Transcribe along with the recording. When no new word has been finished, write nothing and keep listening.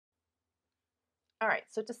All right,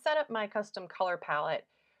 so to set up my custom color palette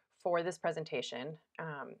for this presentation,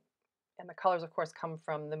 and the colors, of course, come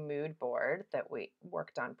from the mood board that we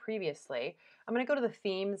worked on previously. I'm going to go to the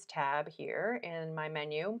Themes tab here in my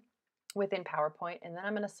menu within PowerPoint, and then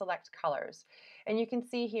I'm going to select colors. And you can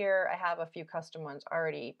see here I have a few custom ones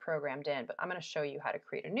already programmed in, but I'm going to show you how to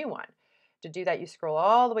create a new one. To do that, you scroll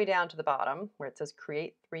all the way down to the bottom where it says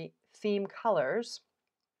Create Theme Colors.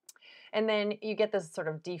 And then you get this sort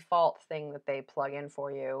of default thing that they plug in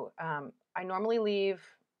for you. I normally leave,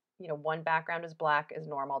 one background is black as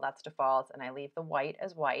normal, that's default, and I leave the white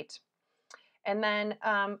as white. And then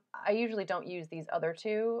I usually don't use these other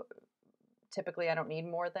two. Typically, I don't need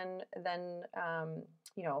more than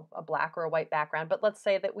a black or a white background. But let's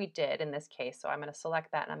say that we did in this case. So I'm going to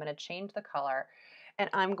select that and I'm going to change the color, and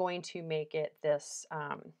I'm going to make it this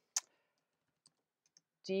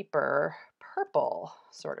deeper purple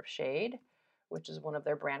sort of shade, which is one of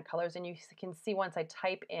their brand colors. And you can see once I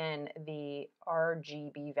type in the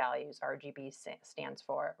RGB values, RGB stands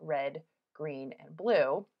for red, green, and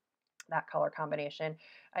blue, that color combination,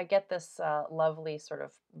 I get this lovely sort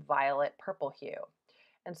of violet purple hue.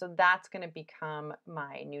 And so that's going to become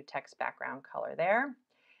my new text background color there.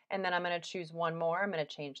 And then I'm going to choose one more. I'm going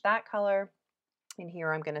to change that color. And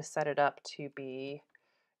here I'm going to set it up to be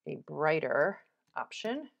a brighter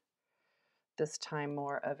option, this time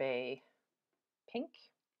more of a pink.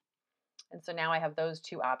 And so now I have those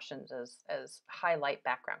two options as highlight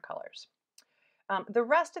background colors. The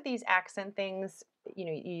rest of these accent things,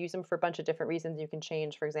 you use them for a bunch of different reasons. You can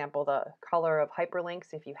change, for example, the color of hyperlinks.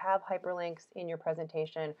 If you have hyperlinks in your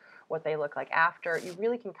presentation, what they look like after. You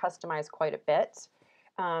really can customize quite a bit.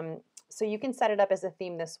 So you can set it up as a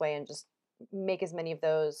theme this way and just make as many of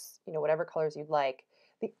those, whatever colors you'd like.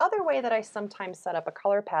 The other way that I sometimes set up a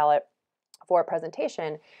color palette for a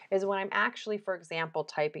presentation is when I'm actually, for example,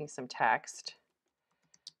 typing some text.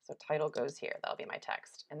 So title goes here, that'll be my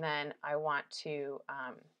text. And then I want to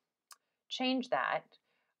change that.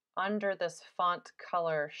 Under this font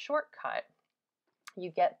color shortcut,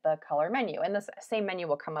 you get the color menu. And this same menu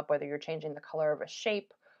will come up whether you're changing the color of a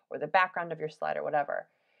shape or the background of your slide or whatever.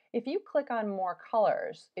 If you click on more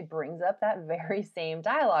colors, it brings up that very same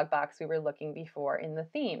dialog box we were looking before in the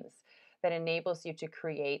themes that enables you to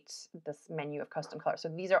create this menu of custom colors. So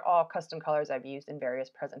these are all custom colors I've used in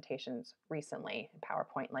various presentations recently.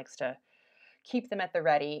 PowerPoint likes to keep them at the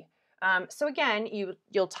ready. So again,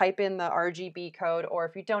 you'll type in the RGB code, or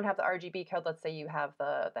if you don't have the RGB code, let's say you have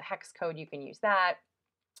the hex code, you can use that.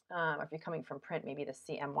 Or if you're coming from print, maybe the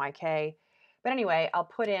CMYK. But anyway, I'll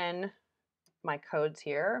put in my codes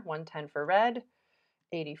here, 110 for red,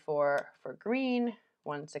 84 for green,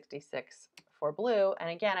 166 for blue.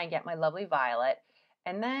 And again, I get my lovely violet.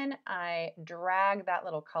 And then I drag that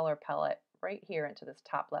little color palette right here into this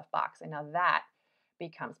top left box. And now that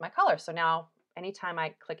becomes my color. So now anytime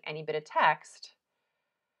I click any bit of text,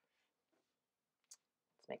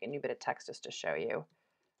 let's make a new bit of text just to show you.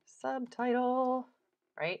 Subtitle,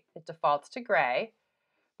 right? It defaults to gray.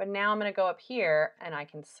 But now I'm going to go up here and I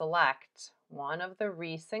can select one of the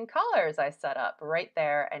recent colors I set up right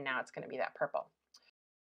there. And now it's going to be that purple.